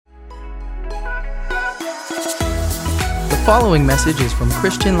following message is from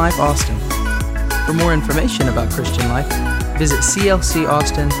Christian Life Austin. For more information about Christian Life, visit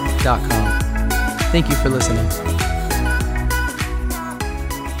clcaustin.com. Thank you for listening.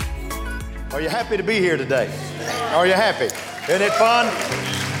 Are you happy to be here today? Are you happy? Isn't it fun?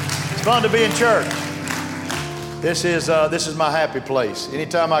 It's fun to be in church. This is my happy place.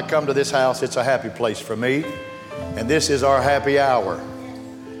 Anytime I come to this house, it's a happy place for me. And this is our happy hour.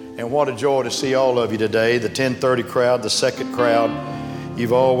 And what a joy to see all of you today. The 10:30 crowd, the second crowd.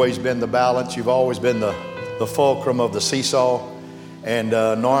 You've always been the balance. You've always been the fulcrum of the seesaw. And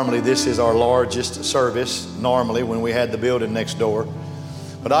normally this is our largest service, normally when we had the building next door.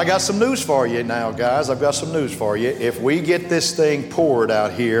 But I got some news for you now, guys. I've got some news for you. If we get this thing poured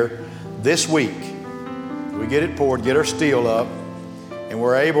out here this week, we get it poured, get our steel up, and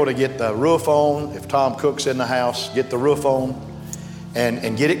we're able to get the roof on, if Tom Cook's in the house, get the roof on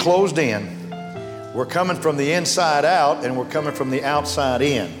and get it closed in. We're coming from the inside out and we're coming from the outside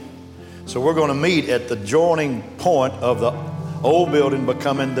in. So we're going to meet at the joining point of the old building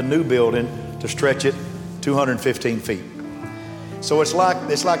becoming the new building to stretch it 215 feet. So it's like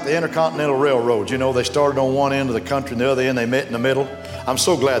the Intercontinental Railroad. You know, they started on one end of the country and the other end they met in the middle. I'm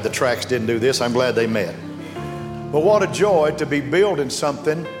so glad the tracks didn't do this. I'm glad they met. But what a joy to be building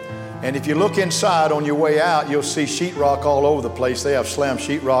something. And if you look inside on your way out, you'll see sheetrock all over the place. They have slam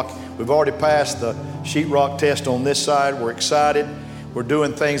sheetrock. We've already passed the sheetrock test on this side. We're excited. We're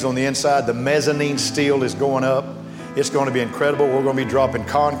doing things on the inside. The mezzanine steel is going up. It's going to be incredible. We're going to be dropping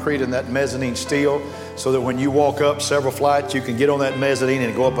concrete in that mezzanine steel so that when you walk up several flights, you can get on that mezzanine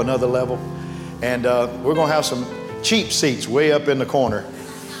and go up another level. And we're going to have some cheap seats way up in the corner.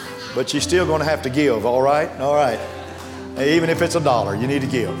 But you're still going to have to give, all right? All right. Even if it's $1, you need to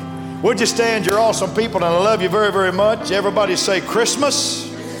give. Would you stand? You're awesome people, and I love you very, very much. Everybody say Christmas,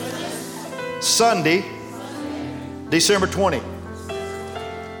 Sunday, December 20.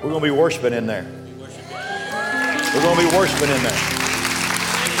 We're going to be worshiping in there. We're going to be worshiping in there.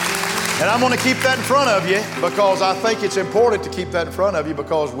 And I'm going to keep that in front of you because I think it's important to keep that in front of you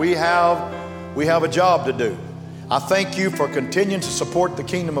because we have a job to do. I thank you for continuing to support the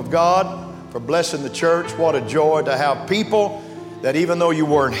kingdom of God, for blessing the church. What a joy to have people that even though you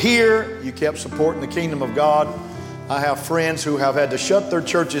weren't here, you kept supporting the kingdom of God. I have friends who have had to shut their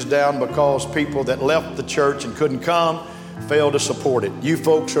churches down because people that left the church and couldn't come failed to support it. You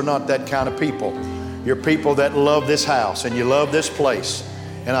folks are not that kind of people. You're people that love this house and you love this place.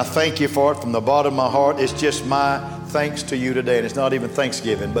 And I thank you for it from the bottom of my heart. It's just my thanks to you today. And it's not even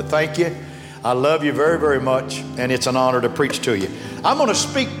Thanksgiving, but thank you. I love you very, very much. And it's an honor to preach to you. I'm going to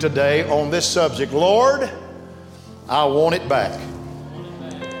speak today on this subject. Lord, I want it back.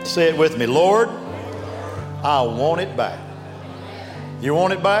 Say it with me. Lord, I want it back. You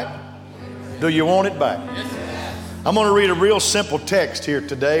want it back? Do you want it back? I'm going to read a real simple text here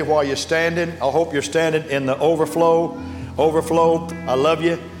today while you're standing. I hope you're standing in the overflow. Overflow. I love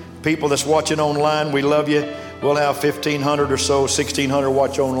you. People that's watching online, we love you. We'll have 1,500 or so, 1,600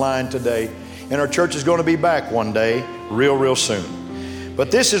 watch online today. And our church is going to be back one day, real, real soon.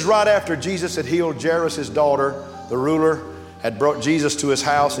 But this is right after Jesus had healed Jairus' daughter. The ruler had brought Jesus to his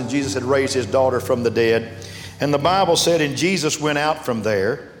house, and Jesus had raised his daughter from the dead. And the Bible said, and Jesus went out from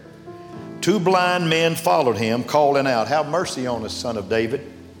there. 2 blind men followed him, calling out, have mercy on us, Son of David.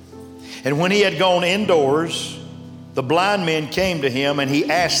 And when he had gone indoors, the blind men came to him, and he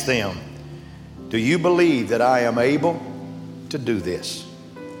asked them, do you believe that I am able to do this?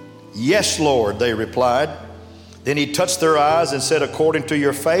 Yes, Lord, they replied. Then he touched their eyes and said, according to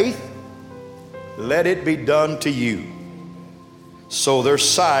your faith, let it be done to you. So their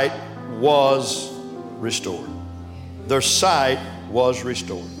sight was restored. Their sight was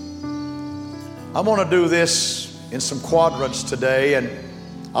restored. I'm going to do this in some quadrants today, and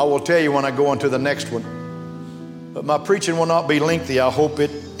I will tell you when I go into the next one. But my preaching will not be lengthy. I hope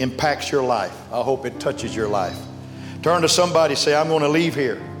it impacts your life. I hope it touches your life. Turn to somebody and say, I'm going to leave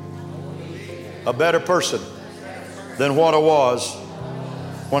here a better person than what I was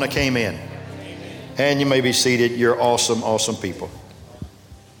when I came in. And you may be seated. You're awesome, awesome people.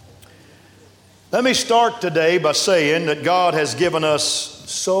 Let me start today by saying that God has given us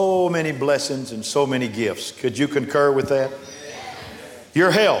so many blessings and so many gifts. Could you concur with that?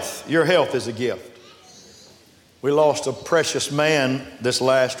 Your health is a gift. We lost a precious man this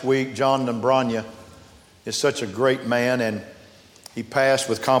last week. John Nambranya is such a great man, and he passed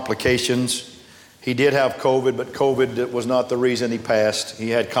with complications. He did have COVID, but COVID was not the reason he passed. He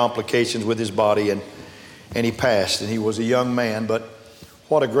had complications with his body, and he passed. And he was a young man, but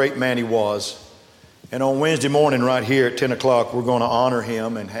what a great man he was. And on Wednesday morning right here at 10 o'clock, we're going to honor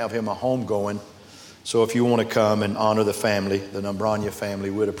him and have him a homegoing. So if you want to come and honor the family, the Nambranya family,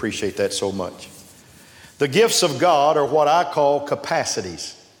 we'd appreciate that so much. The gifts of God are what I call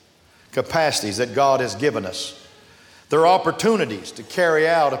capacities that God has given us. They're opportunities to carry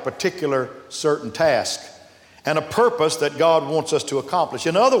out a particular certain task and a purpose that God wants us to accomplish.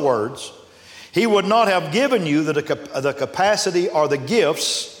 In other words, He would not have given you the capacity or the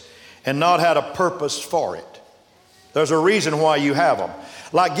gifts and not had a purpose for it. There's a reason why you have them.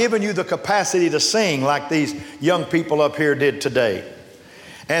 Like giving you the capacity to sing like these young people up here did today.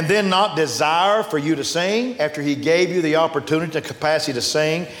 And then not desire for you to sing after He gave you the opportunity, the capacity to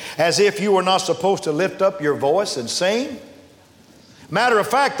sing, as if you were not supposed to lift up your voice and sing. Matter of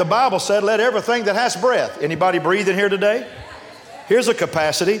fact, the Bible said, let everything that has breath. Anybody breathing here today? Here's a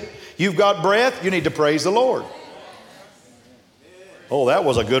capacity. You've got breath, you need to praise the Lord. Oh, that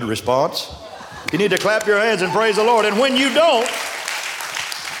was a good response. You need to clap your hands and praise the Lord. And when you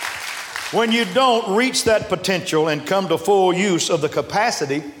don't reach that potential and come to full use of the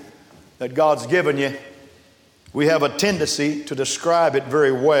capacity that God's given you, we have a tendency to describe it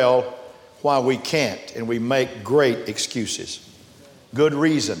very well why we can't, and we make great excuses. Good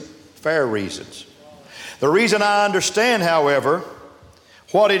reason, fair reasons. The reason I understand, however,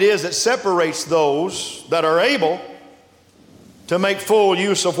 what it is that separates those that are able to make full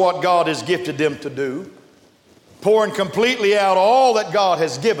use of what God has gifted them to do, pouring completely out all that God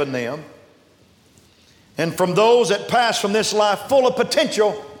has given them, and from those that pass from this life full of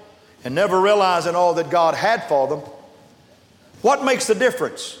potential and never realizing all that God had for them. What makes the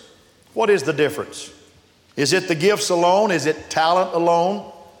difference? What is the difference? Is it the gifts alone? Is it talent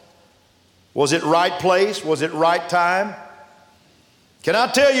alone? Was it right place? Was it right time? Can I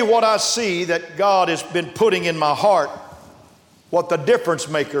tell you what I see that God has been putting in my heart, what the difference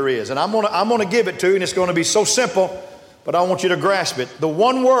maker is? And I'm going to give it to you, and it's going to be so simple, but I want you to grasp it. The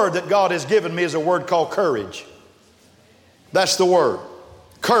one word that God has given me is a word called courage. That's the word.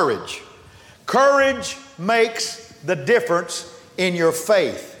 Courage. Courage makes the difference in your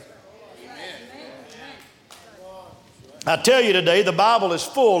faith. I tell you today, the Bible is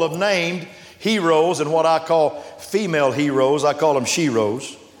full of named heroes and what I call female heroes. I call them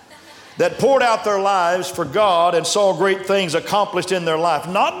sheroes. That poured out their lives for God and saw great things accomplished in their life.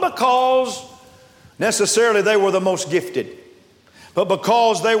 Not because necessarily they were the most gifted, but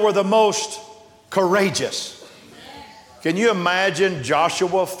because they were the most courageous. Can you imagine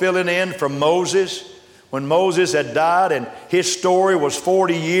Joshua filling in for Moses when Moses had died and his story was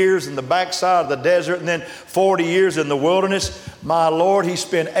 40 years in the backside of the desert and then 40 years in the wilderness? My Lord, he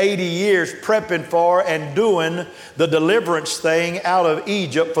spent 80 years prepping for and doing the deliverance thing out of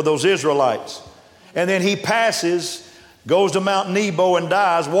Egypt for those Israelites. And then he passes, goes to Mount Nebo and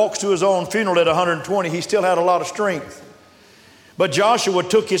dies, walks to his own funeral at 120. He still had a lot of strength. But Joshua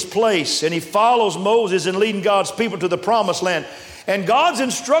took his place and he follows Moses in leading God's people to the promised land. And God's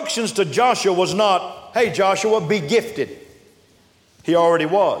instructions to Joshua was not, hey, Joshua, be gifted. He already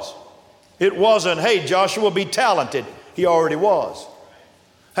was. It wasn't, hey, Joshua, be talented. He already was.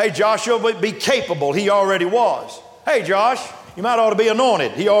 Hey, Joshua, be capable. He already was. Hey, Josh, you might ought to be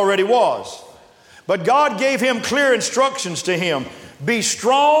anointed. He already was. But God gave him clear instructions to him. Be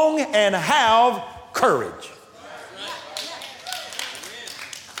strong and have courage.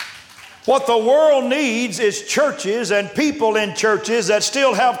 What the world needs is churches and people in churches that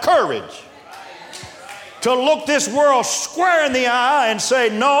still have courage to look this world square in the eye and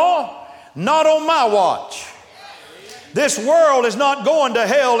say, no, not on my watch. This world is not going to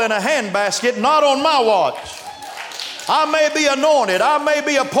hell in a handbasket, not on my watch. I may be anointed, I may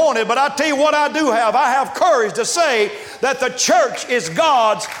be appointed, but I tell you what I do have. I have courage to say that the church is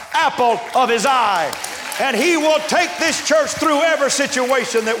God's apple of His eye. And He will take this church through every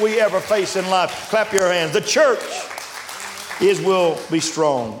situation that we ever face in life. Clap your hands. The church will be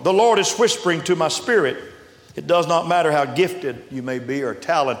strong. The Lord is whispering to my spirit. It does not matter how gifted you may be or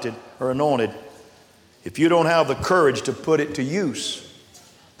talented or anointed. If you don't have the courage to put it to use,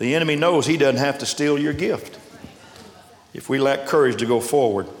 the enemy knows he doesn't have to steal your gift if we lack courage to go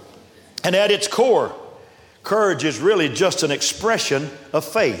forward. And at its core, courage is really just an expression of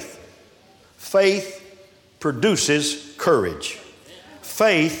faith. Faith produces courage.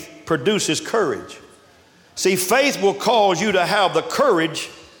 Faith produces courage. See, faith will cause you to have the courage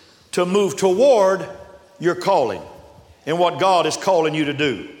to move toward your calling and what God is calling you to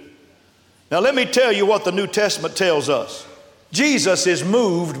do. Now let me tell you what the New Testament tells us. Jesus is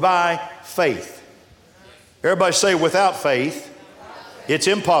moved by faith. Everybody say, without faith, it's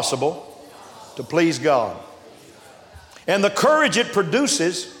impossible to please God. And the courage it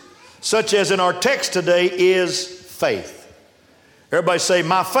produces, such as in our text today, is faith. Everybody say,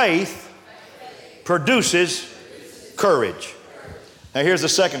 my faith produces courage. Now here's the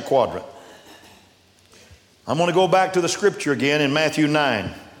second quadrant. I'm going to go back to the scripture again in Matthew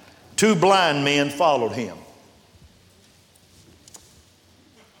 9. 2 blind men followed him.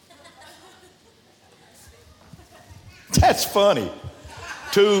 That's funny.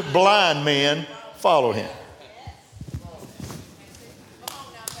 2 blind men followed him.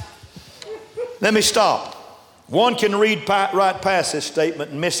 Let me stop. One can read right past this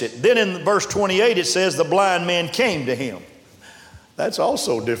statement and miss it. Then in verse 28 it says the blind man came to him. That's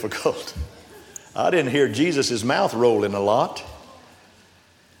also difficult. I didn't hear Jesus' mouth rolling a lot.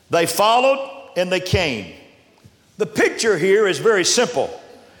 They followed and they came. The picture here is very simple.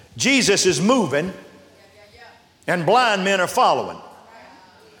 Jesus is moving and blind men are following.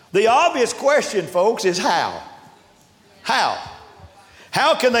 The obvious question, folks, is how? How?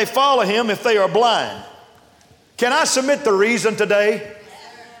 How can they follow him if they are blind? Can I submit the reason today?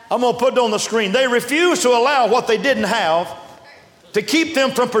 I'm going to put it on the screen. They refused to allow what they didn't have to keep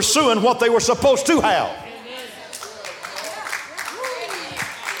them from pursuing what they were supposed to have.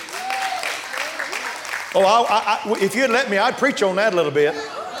 Oh, if you'd let me, I'd preach on that a little bit.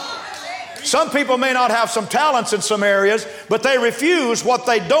 Some people may not have some talents in some areas, but they refuse what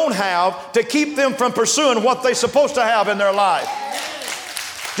they don't have to keep them from pursuing what they're supposed to have in their life.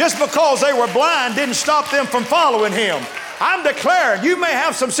 Just because they were blind didn't stop them from following him. I'm declaring you may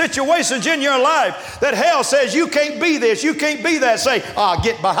have some situations in your life that hell says you can't be this, you can't be that. Say,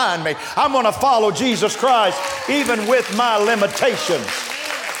 get behind me. I'm going to follow Jesus Christ even with my limitations.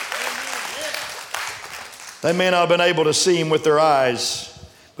 They may not have been able to see him with their eyes,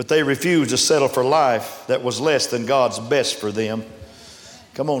 but they refused to settle for life that was less than God's best for them.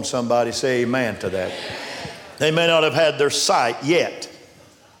 Come on, somebody, say amen to that. They may not have had their sight yet,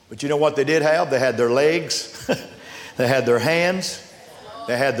 but you know what they did have? They had their legs, they had their hands,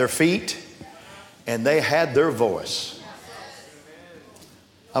 they had their feet, and they had their voice.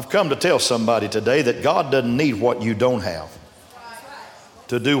 I've come to tell somebody today that God doesn't need what you don't have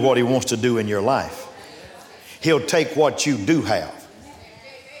to do what he wants to do in your life. He'll take what you do have.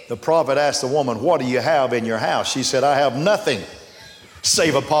 The prophet asked the woman, what do you have in your house? She said, I have nothing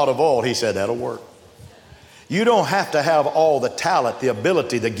save a pot of oil. He said, that'll work. You don't have to have all the talent, the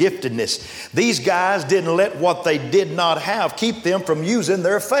ability, the giftedness. These guys didn't let what they did not have keep them from using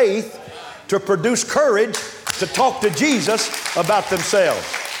their faith to produce courage to talk to Jesus about themselves.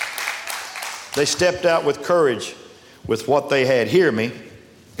 They stepped out with courage with what they had. Hear me.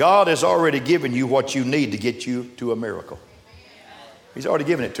 God has already given you what you need to get you to a miracle. He's already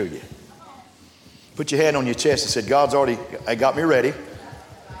given it to you. Put your hand on your chest and say, God's already got me ready.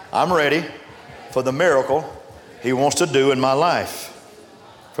 I'm ready for the miracle he wants to do in my life.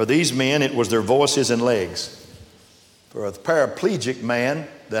 For these men, it was their voices and legs. For a paraplegic man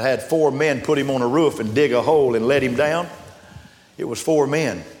that had 4 men put him on a roof and dig a hole and let him down, it was 4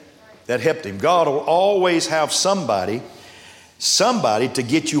 men that helped him. God will always have somebody to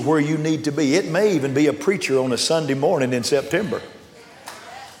get you where you need to be. It may even be a preacher on a Sunday morning in September.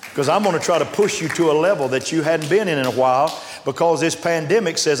 Because I'm going to try to push you to a level that you hadn't been in a while, because this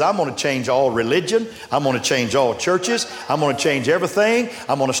pandemic says I'm going to change all religion. I'm going to change all churches. I'm going to change everything.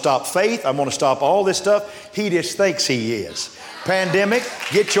 I'm going to stop faith. I'm going to stop all this stuff. He just thinks he is. Pandemic,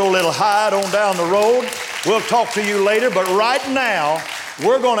 get your little hide on down the road. We'll talk to you later. But right now,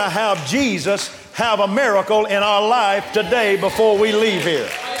 we're going to have Jesus have a miracle in our life today before we leave here.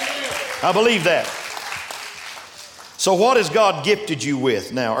 I believe that. So what has God gifted you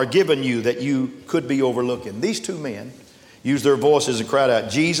with now, or given you that you could be overlooking? These 2 men used their voices and cried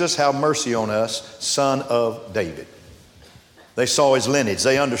out, Jesus, have mercy on us, son of David. They saw his lineage.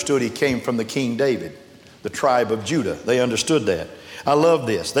 They understood he came from the King David, the tribe of Judah. They understood that. I love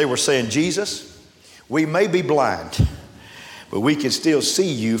this. They were saying, Jesus, we may be blind, but we can still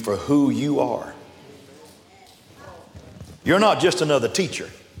see you for who you are. You're not just another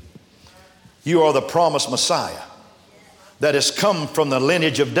teacher. You are the promised Messiah that has come from the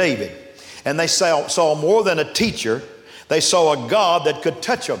lineage of David. And they saw more than a teacher. They saw a God that could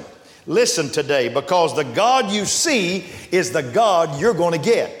touch them. Listen today, because the God you see is the God you're going to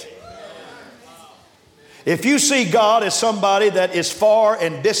get. If you see God as somebody that is far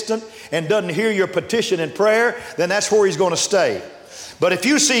and distant and doesn't hear your petition and prayer, then that's where he's going to stay. But if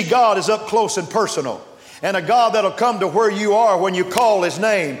you see God as up close and personal, and a God that'll come to where you are when you call his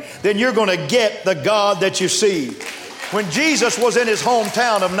name, then you're going to get the God that you see. When Jesus was in his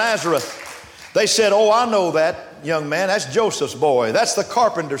hometown of Nazareth, they said, oh, I know that young man. That's Joseph's boy. That's the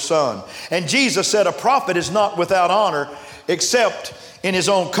carpenter's son. And Jesus said, a prophet is not without honor except in his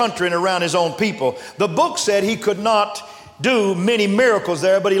own country and around his own people. The book said he could not do many miracles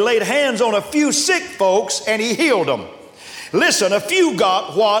there, but he laid hands on a few sick folks and he healed them. Listen, a few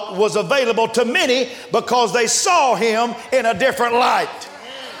got what was available to many because they saw him in a different light.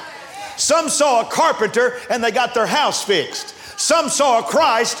 Some saw a carpenter and they got their house fixed. Some saw a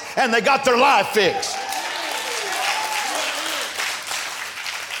Christ and they got their life fixed.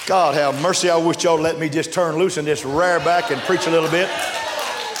 God have mercy. I wish y'all let me just turn loose and just rear back and preach a little bit.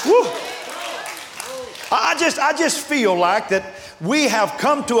 Woo. I just feel like that we have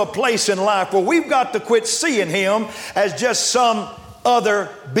come to a place in life where we've got to quit seeing him as just some other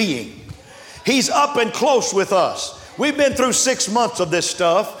being. He's up and close with us. We've been through 6 months of this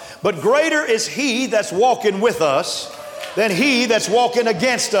stuff, but greater is he that's walking with us than he that's walking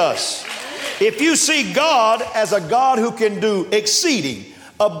against us. If you see God as a God who can do exceeding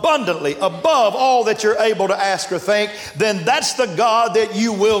abundantly above all that you're able to ask or think, then that's the God that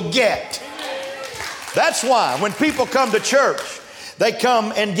you will get. That's why when people come to church, they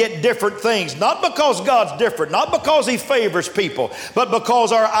come and get different things, not because God's different, not because he favors people, but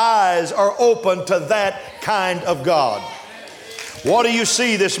because our eyes are open to that kind of God. What do you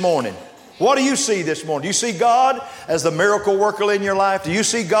see this morning? What do you see this morning? Do you see God as the miracle worker in your life? Do you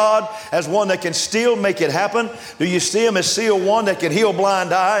see God as one that can still make it happen? Do you see him as still one that can heal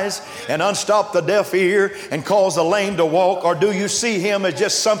blind eyes and unstop the deaf ear and cause the lame to walk? Or do you see him as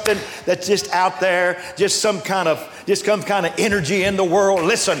just something that's just out there, just some kind of energy in the world?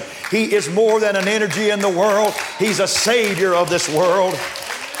 Listen, he is more than an energy in the world. He's a savior of this world.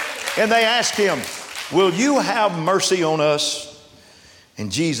 And they asked him, will you have mercy on us? And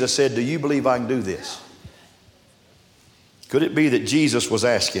Jesus said, do you believe I can do this? Could it be that Jesus was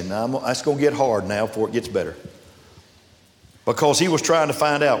asking? Now, that's going to get hard now before it gets better. Because he was trying to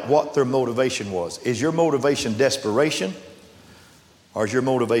find out what their motivation was. Is your motivation desperation? Or is your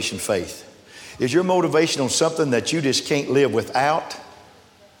motivation faith? Is your motivation on something that you just can't live without?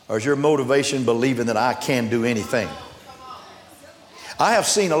 Or is your motivation believing that I can do anything? I have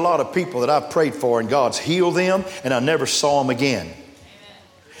seen a lot of people that I've prayed for and God's healed them and I never saw them again.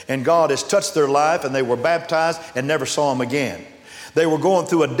 And God has touched their life and they were baptized and never saw him again. They were going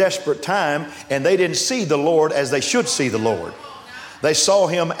through a desperate time and they didn't see the Lord as they should see the Lord. They saw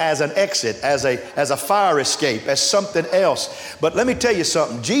him as an exit, as a fire escape, as something else. But let me tell you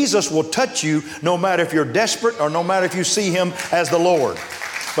something. Jesus will touch you no matter if you're desperate or no matter if you see him as the Lord.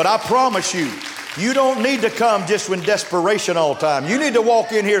 But I promise you, you don't need to come just in desperation all the time. You need to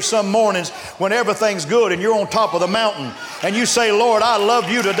walk in here some mornings when everything's good and you're on top of the mountain and you say, Lord, I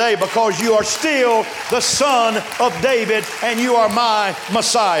love you today because you are still the Son of David and you are my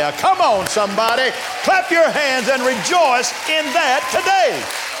Messiah. Come on, somebody. Clap your hands and rejoice in that today.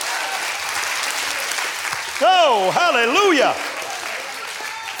 Oh, hallelujah.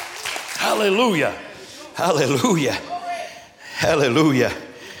 Hallelujah. Hallelujah. Hallelujah.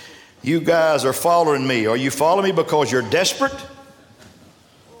 You guys are following me. Are you following me because you're desperate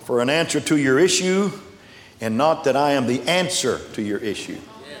for an answer to your issue and not that I am the answer to your issue?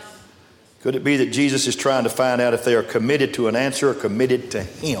 Could it be that Jesus is trying to find out if they are committed to an answer or committed to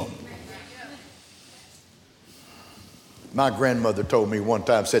him? My grandmother told me one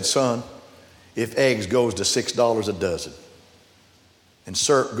time, said, son, if eggs goes to $6 a dozen and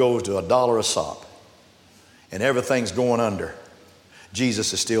syrup goes to $1 a sop and everything's going under,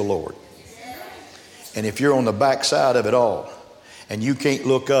 Jesus is still Lord. And if you're on the backside of it all and you can't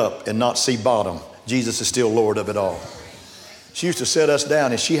look up and not see bottom, Jesus is still Lord of it all. She used to sit us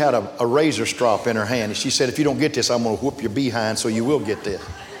down and she had a razor strop in her hand. And she said, if you don't get this, I'm going to whoop your behind so you will get this.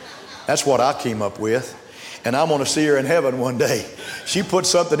 That's what I came up with. And I'm going to see her in heaven one day. She put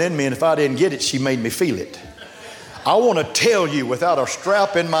something in me and if I didn't get it, she made me feel it. I want to tell you without a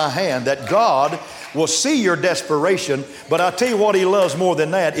strap in my hand that God will see your desperation, but I tell you what he loves more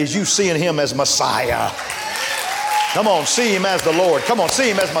than that is you seeing him as Messiah. Come on, see him as the Lord. Come on, see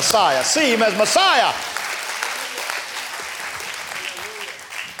him as Messiah. See him as Messiah.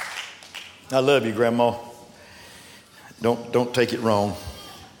 I love you, Grandma. Don't take it wrong.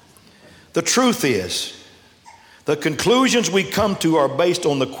 The truth is, the conclusions we come to are based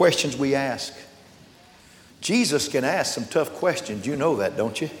on the questions we ask. Jesus can ask some tough questions. You know that,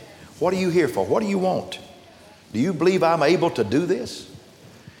 don't you? What are you here for? What do you want? Do you believe I'm able to do this?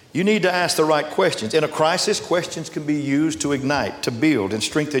 You need to ask the right questions. In a crisis, questions can be used to ignite, to build, and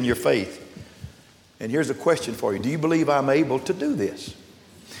strengthen your faith. And here's a question for you. Do you believe I'm able to do this?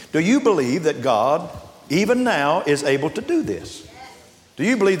 Do you believe that God, even now, is able to do this? Do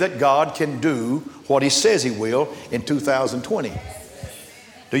you believe that God can do what he says he will in 2020?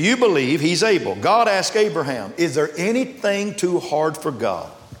 Do you believe he's able? God asked Abraham, is there anything too hard for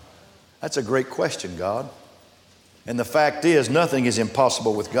God? That's a great question, God. And the fact is, nothing is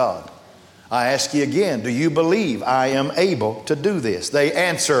impossible with God. I ask you again, do you believe I am able to do this? They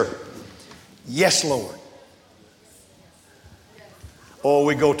answer, yes, Lord. Oh,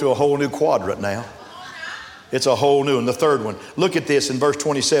 we go to a whole new quadrant now. It's a whole new one. The third one. Look at this in verse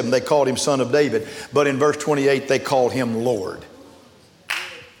 27. They called him Son of David. But in verse 28, they called him Lord.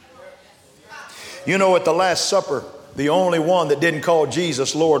 You know, at the Last Supper, the only one that didn't call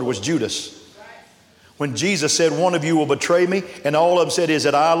Jesus Lord was Judas. When Jesus said, one of you will betray me, and all of them said, is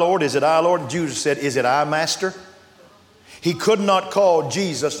it I, Lord? Is it I, Lord? And Judas said, is it I, Master? He could not call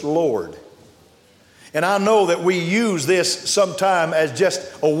Jesus Lord. And I know that we use this sometime as just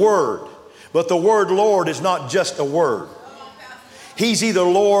a word, but the word Lord is not just a word. He's either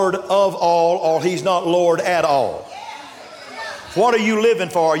Lord of all or He's not Lord at all. What are you living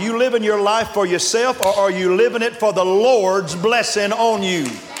for? Are you living your life for yourself, or are you living it for the Lord's blessing on you?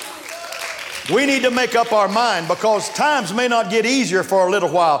 We need to make up our mind, because times may not get easier for a little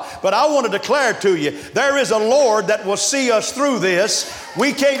while. But I want to declare to you, there is a Lord that will see us through this.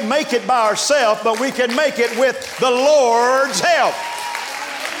 We can't make it by ourselves, but we can make it with the Lord's help.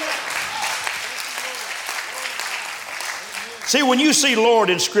 See, when you see Lord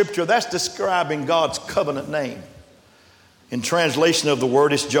in Scripture, that's describing God's covenant name. In translation of the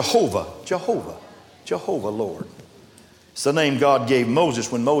word, it's Jehovah, Jehovah, Jehovah, Lord. It's the name God gave Moses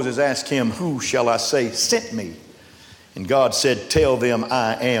when Moses asked him, who shall I say sent me? And God said, tell them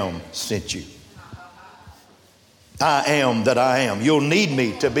I am sent you. I am that I am. You'll need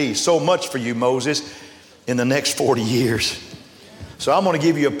me to be so much for you, Moses, in the next 40 years. So I'm going to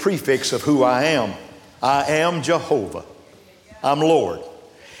give you a prefix of who I am. I am Jehovah. I'm Lord.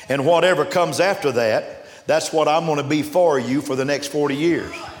 And whatever comes after that, that's what I'm going to be for you for the next 40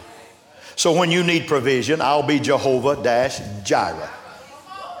 years. So when you need provision, I'll be Jehovah-Jireh.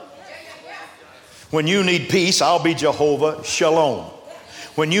 When you need peace, I'll be Jehovah Shalom.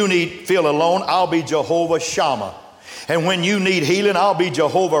 When you feel alone, I'll be Jehovah Shammah. And when you need healing, I'll be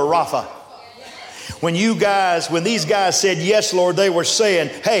Jehovah Rapha. When these guys said, yes, Lord, they were saying,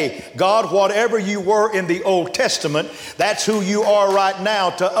 hey, God, whatever you were in the Old Testament, that's who you are right now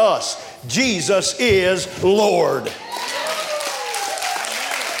to us. Jesus is Lord.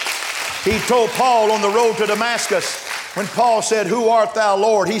 He told Paul on the road to Damascus, when Paul said, who art thou,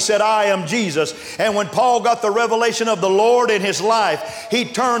 Lord? He said, I am Jesus. And when Paul got the revelation of the Lord in his life, he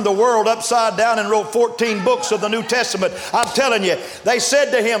turned the world upside down and wrote 14 books of the New Testament. I'm telling you, they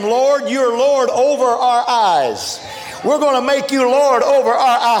said to him, Lord, you're Lord over our eyes. We're going to make you Lord over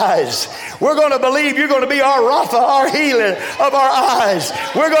our eyes. We're going to believe you're going to be our Rapha, our healer of our eyes.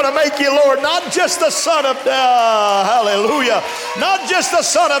 We're going to make you Lord, not just the son of, hallelujah, not just the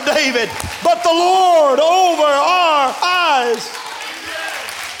son of David, but the Lord over our eyes.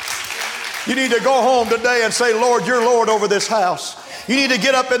 You need to go home today and say, Lord, you're Lord over this house. You need to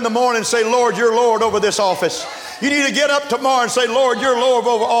get up in the morning and say, Lord, you're Lord over this office. You need to get up tomorrow and say, Lord, you're Lord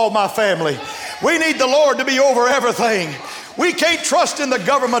over all my family. We need the Lord to be over everything. We can't trust in the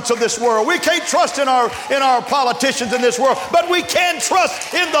governments of this world. We can't trust in our politicians in this world, but we can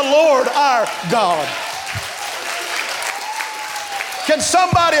trust in the Lord our God. Can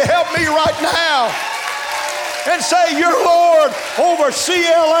somebody help me right now and say, you're Lord over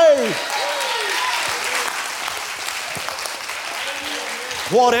CLA?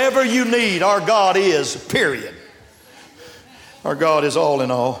 Whatever you need, our God is, period. Our God is all in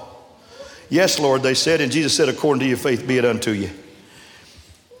all. Yes, Lord, they said, and Jesus said, according to your faith be it unto you.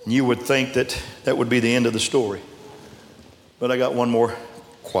 And you would think that that would be the end of the story. But I got one more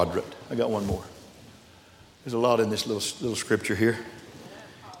quadrant. I got one more. There's a lot in this little scripture here.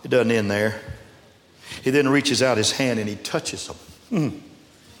 It doesn't end there. He then reaches out his hand and he touches them.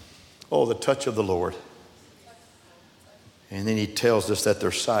 Oh, the touch of the Lord. And then he tells us that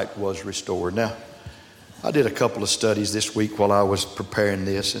their sight was restored. Now, I did a couple of studies this week while I was preparing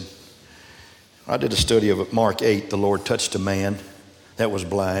this, and I did a study of Mark 8. The Lord touched a man that was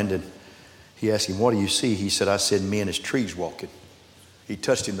blind, and he asked him, what do you see? He said, I said men as trees walking. He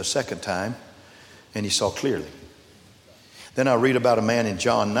touched him the second time, and he saw clearly. Then I read about a man in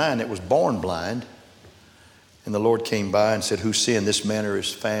John 9 that was born blind, and the Lord came by and said, who sinned, this man or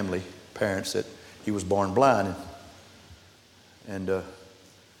his family, parents, that he was born blind? And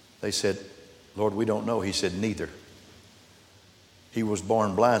they said, Lord, we don't know. He said, neither. He was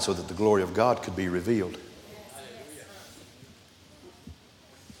born blind so that the glory of God could be revealed.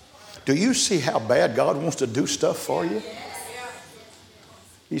 Do you see how bad God wants to do stuff for you?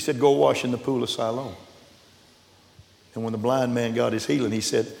 He said, go wash in the pool of Siloam. And when the blind man got his healing, he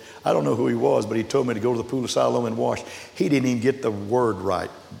said, I don't know who he was, but he told me to go to the pool of Siloam and wash. He didn't even get the word right.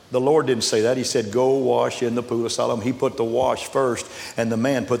 The Lord didn't say that. He said, go wash in the pool of Siloam. He put the wash first, and the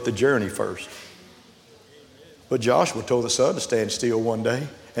man put the journey first. But Joshua told the sun to stand still one day,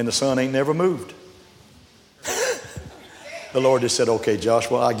 and the sun ain't never moved. The Lord just said, okay,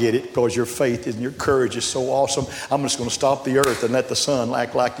 Joshua, I get it, because your faith and your courage is so awesome. I'm just going to stop the earth and let the sun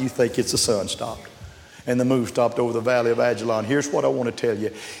act like you think it's the sun stopped. And the move stopped over the valley of Ajalon. Here's what I want to tell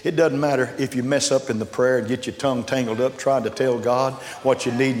you. It doesn't matter if you mess up in the prayer and get your tongue tangled up trying to tell God what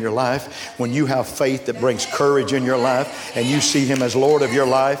you need in your life. When you have faith that brings courage in your life and you see Him as Lord of your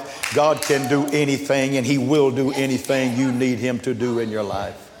life, God can do anything, and He will do anything you need Him to do in your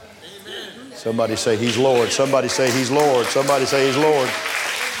life. Somebody say He's Lord. Somebody say He's Lord. Somebody say He's Lord.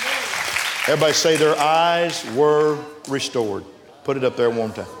 Everybody say their eyes were restored. Put it up there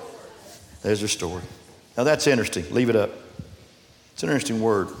one time. There's restored. Now that's interesting. Leave it up. It's an interesting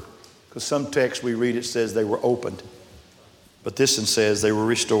word, because some texts we read, it says they were opened. But this one says they were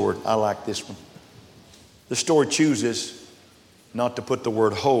restored. I like this one. The story chooses not to put the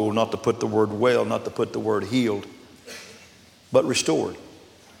word whole, not to put the word well, not to put the word healed, but restored.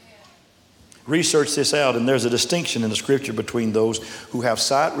 Research this out, and there's a distinction in the Scripture between those who have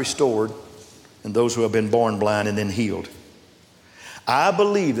sight restored and those who have been born blind and then healed. I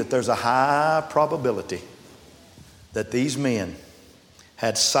believe that there's a high probability that these men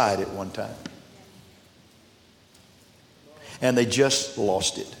had sight at one time, and they just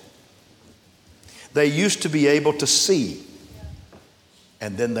lost it. They used to be able to see,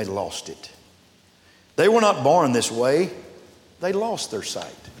 and then they lost it. They were not born this way. They lost their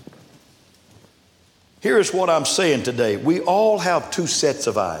sight. Here's what I'm saying today. We all have two sets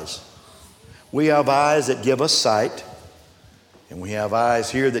of eyes. We have eyes that give us sight, and we have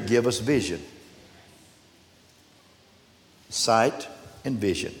eyes here that give us vision. Sight and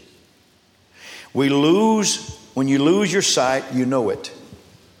vision. When you lose your sight, you know it.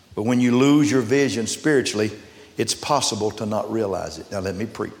 But when you lose your vision spiritually, it's possible to not realize it. Now let me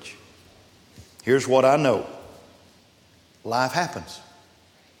preach. Here's what I know. Life happens.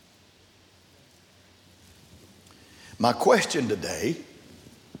 My question today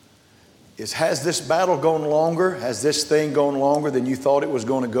is, has this battle gone longer? Has this thing gone longer than you thought it was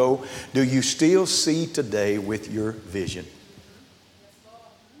going to go? Do you still see today with your vision?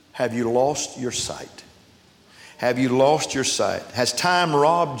 Have you lost your sight? Have you lost your sight? Has time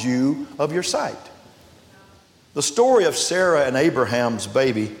robbed you of your sight? The story of Sarah and Abraham's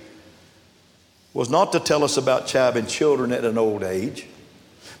baby was not to tell us about having children at an old age,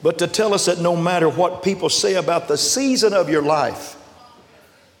 but to tell us that no matter what people say about the season of your life,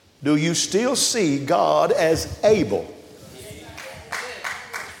 do you still see God as able?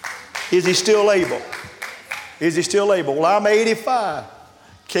 Is He still able? Is He still able? Well, I'm 85.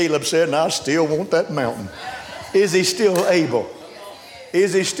 Caleb said, and I still want that mountain. Is He still able?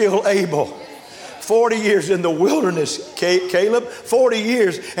 Is He still able? 40 years in the wilderness, Caleb, 40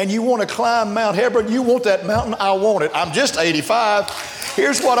 years, and you want to climb Mount Hebron. You want that mountain? I want it. I'm just 85.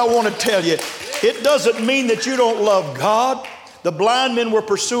 Here's what I want to tell you. It doesn't mean that you don't love God. The blind men were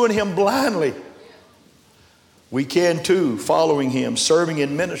pursuing Him blindly. We can too, following Him, serving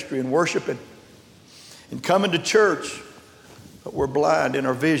in ministry and worshiping and coming to church. But we're blind in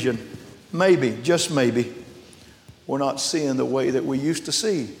our vision. Maybe, just maybe, we're not seeing the way that we used to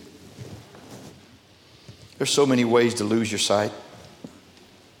see. There's so many ways to lose your sight.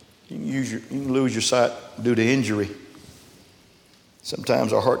 You can lose your sight due to injury.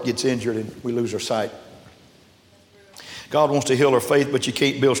 Sometimes our heart gets injured and we lose our sight. God wants to heal our faith, but you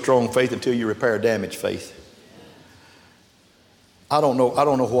can't build strong faith until you repair damaged faith. I don't know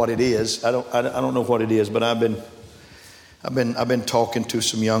what it is. I don't know what it is, but I've been talking to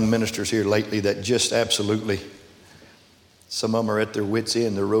some young ministers here lately that just absolutely, some of them are at their wits'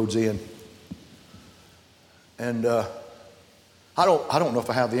 end, their road's end. And I don't know if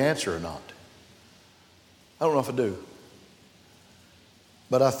I have the answer or not. I don't know if I do.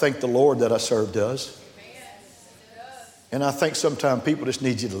 But I think the Lord that I serve does. And I think sometimes people just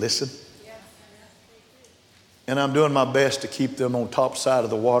need you to listen. And I'm doing my best to keep them on top side of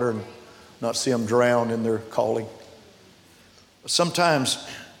the water and not see them drown in their calling. But sometimes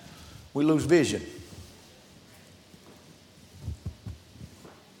we lose vision.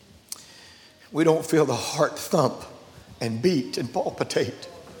 We don't feel the heart thump and beat and palpitate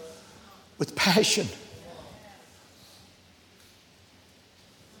with passion.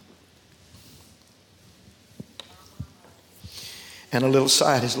 And a little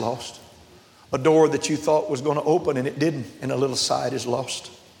sight is lost. A door that you thought was going to open and it didn't, and a little sight is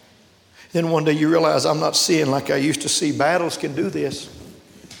lost. Then one day you realize I'm not seeing like I used to see. Battles can do this.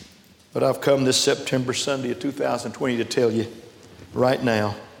 But I've come this September Sunday of 2020 to tell you right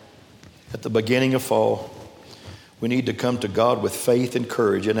now, at the beginning of fall, we need to come to God with faith and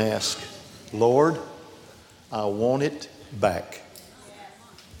courage and ask, Lord, I want it back.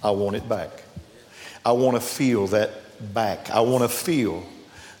 I want it back. I want to feel that back. I want to feel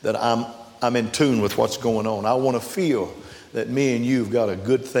that I'm in tune with what's going on. I want to feel that me and you've got a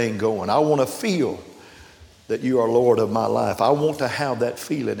good thing going. I want to feel that you are Lord of my life. I want to have that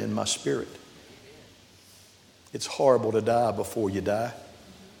feeling in my spirit. It's horrible to die before you die.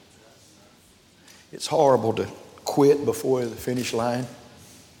 It's horrible to quit before the finish line.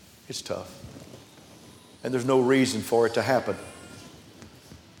 It's tough. And there's no reason for it to happen.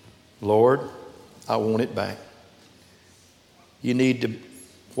 Lord, I want it back. You need to,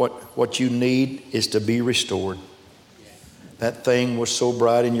 what you need is to be restored. That thing was so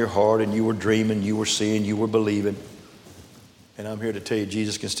bright in your heart and you were dreaming, you were seeing, you were believing. And I'm here to tell you,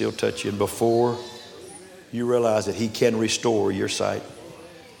 Jesus can still touch you. And before you realize that He can restore your sight.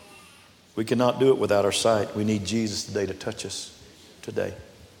 We cannot do it without our sight. We need Jesus today to touch us. Today.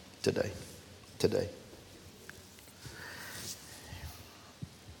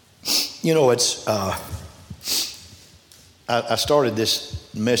 You know, it's, I started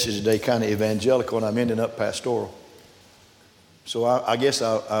this message today kind of evangelical and I'm ending up pastoral. So I guess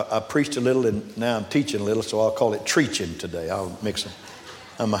I preached a little and now I'm teaching a little, so I'll call it treaching today. I'll mix them.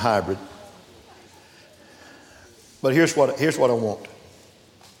 I'm a hybrid. But here's what I want.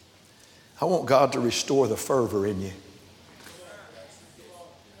 I want God to restore the fervor in you.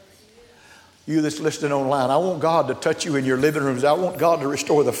 You that's listening online, I want God to touch you in your living rooms. I want God to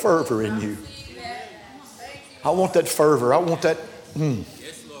restore the fervor in you. I want that fervor. I want that,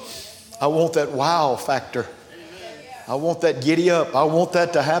 I want that wow factor. I want that giddy up. I want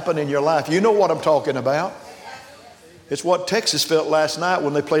that to happen in your life. You know what I'm talking about. It's what Texas felt last night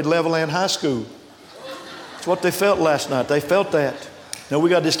when they played Levelland High School. It's what they felt last night. They felt that. Now we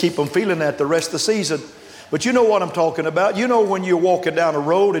got to just keep them feeling that the rest of the season. But you know what I'm talking about. You know when you're walking down a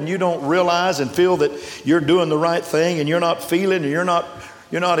road and you don't realize and feel that you're doing the right thing and you're not feeling and you're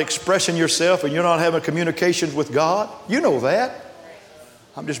not expressing yourself and you're not having communications with God. You know that.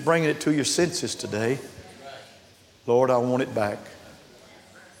 I'm just bringing it to your senses today. Lord, I want it back.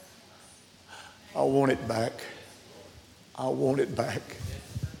 I want it back. I want it back.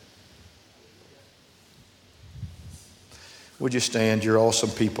 Would you stand? You're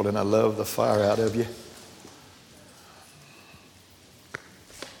awesome people and I love the fire out of you.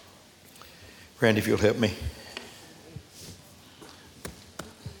 Randy, if you'll help me.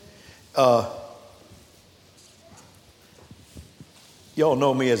 Y'all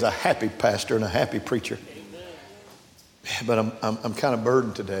know me as a happy pastor and a happy preacher. But I'm kind of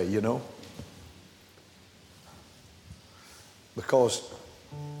burdened today, you know. Because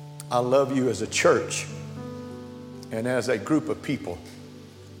I love you as a church and as a group of people.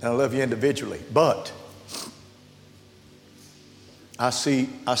 And I love you individually. But I see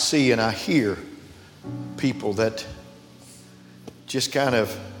and I hear people that just kind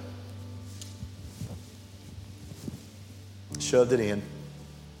of shoved it in,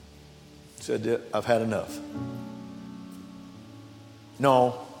 said, I've had enough.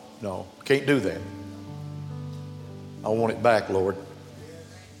 No, can't do that. I want it back, Lord.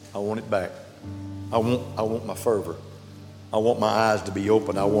 I want it back. I want my fervor. I want my eyes to be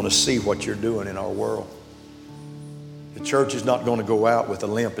open. I want to see what you're doing in our world. The church is not going to go out with a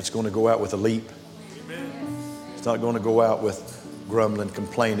limp. It's going to go out with a leap. It's not going to go out with grumbling,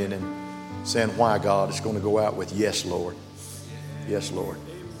 complaining, and saying, why, God? It's going to go out with, yes, Lord. Yes, Lord.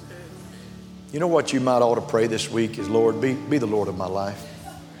 You know what you might ought to pray this week is, Lord, be the Lord of my life.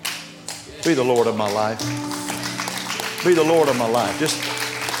 Be the Lord of my life. Be the Lord of my life. Just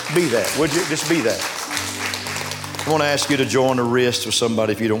be that. Would you? Just be that. I want to ask you to join a wrist with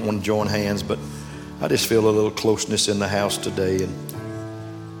somebody if you don't want to join hands, but I just feel a little closeness in the house today, and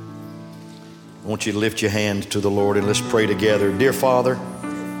I want you to lift your hand to the Lord and let's pray together. Dear Father,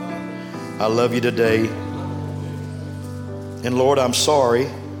 I love you today. And Lord, I'm sorry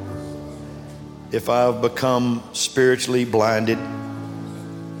if I've become spiritually blinded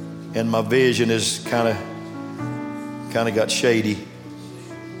and my vision is kind of got shady,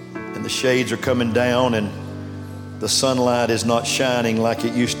 and the shades are coming down and the sunlight is not shining like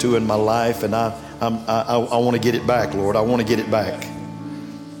it used to in my life, and I want to get it back, Lord. I want to get it back.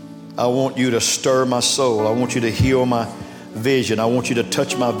 I want you to stir my soul. I want you to heal my vision. I want you to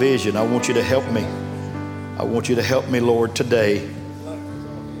touch my vision. I want you to help me. I want you to help me, Lord, today.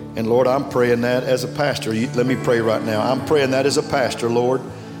 And Lord, I'm praying that as a pastor. Let me pray right now. I'm praying that as a pastor, Lord.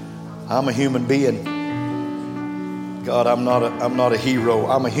 I'm a human being. God, I'm not a hero.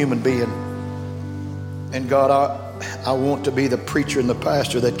 I'm a human being. And God, I want to be the preacher and the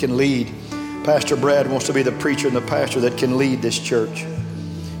pastor that can lead. Pastor Brad wants to be the preacher and the pastor that can lead this church,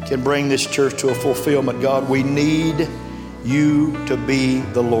 can bring this church to a fulfillment. God, we need you to be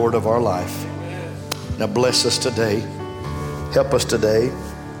the Lord of our life. Now bless us today. Help us today.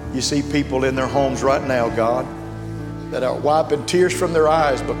 You see people in their homes right now, God, that are wiping tears from their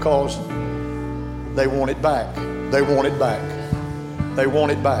eyes because they want it back. They want it back. They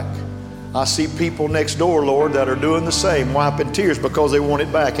want it back. I see people next door, Lord, that are doing the same, wiping tears because they want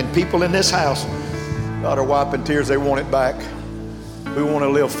it back. And people in this house, God, are wiping tears. They want it back. We want to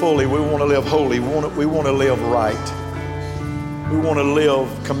live fully. We want to live holy. We want to live right. We want to live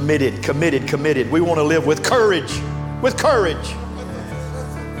committed. We want to live with courage,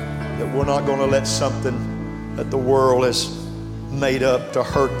 that we're not going to let something that the world has made up to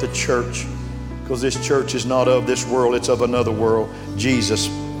hurt the church, because this church is not of this world, it's of another world. Jesus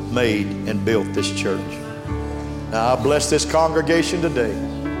made and built this church. Now I bless this congregation today.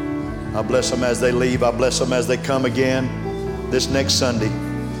 I bless them as they leave. I bless them as they come again this next Sunday.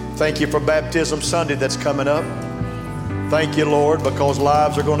 Thank you for Baptism Sunday that's coming up. Thank you, Lord, because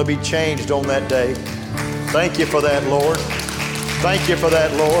lives are going to be changed on that day. Thank you for that, Lord. Thank you for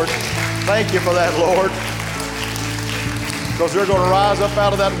that, Lord. Thank you for that, Lord. Because they're going to rise up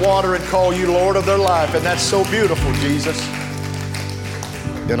out of that water and call you Lord of their life. And that's so beautiful, Jesus.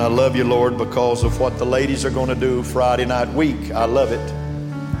 And I love you, Lord, because of what the ladies are going to do Friday night week. I love it.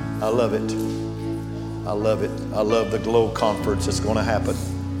 I love it. I love it. I love the Glow Conference that's going to happen.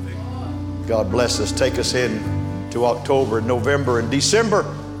 God bless us. Take us in to October and November and December.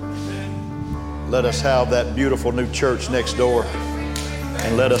 Let us have that beautiful new church next door.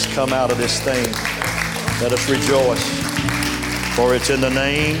 And let us come out of this thing. Let us rejoice. For it's in the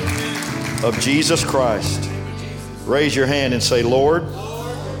name of Jesus Christ. Raise your hand and say, Lord,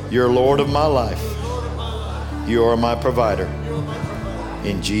 you're Lord of my life. You are my provider.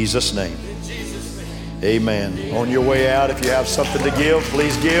 In Jesus' name. Amen. On your way out, if you have something to give,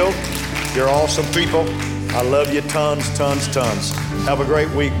 please give. You're awesome people. I love you tons. Have a great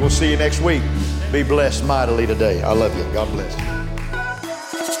week. We'll see you next week. Be blessed mightily today. I love you. God bless.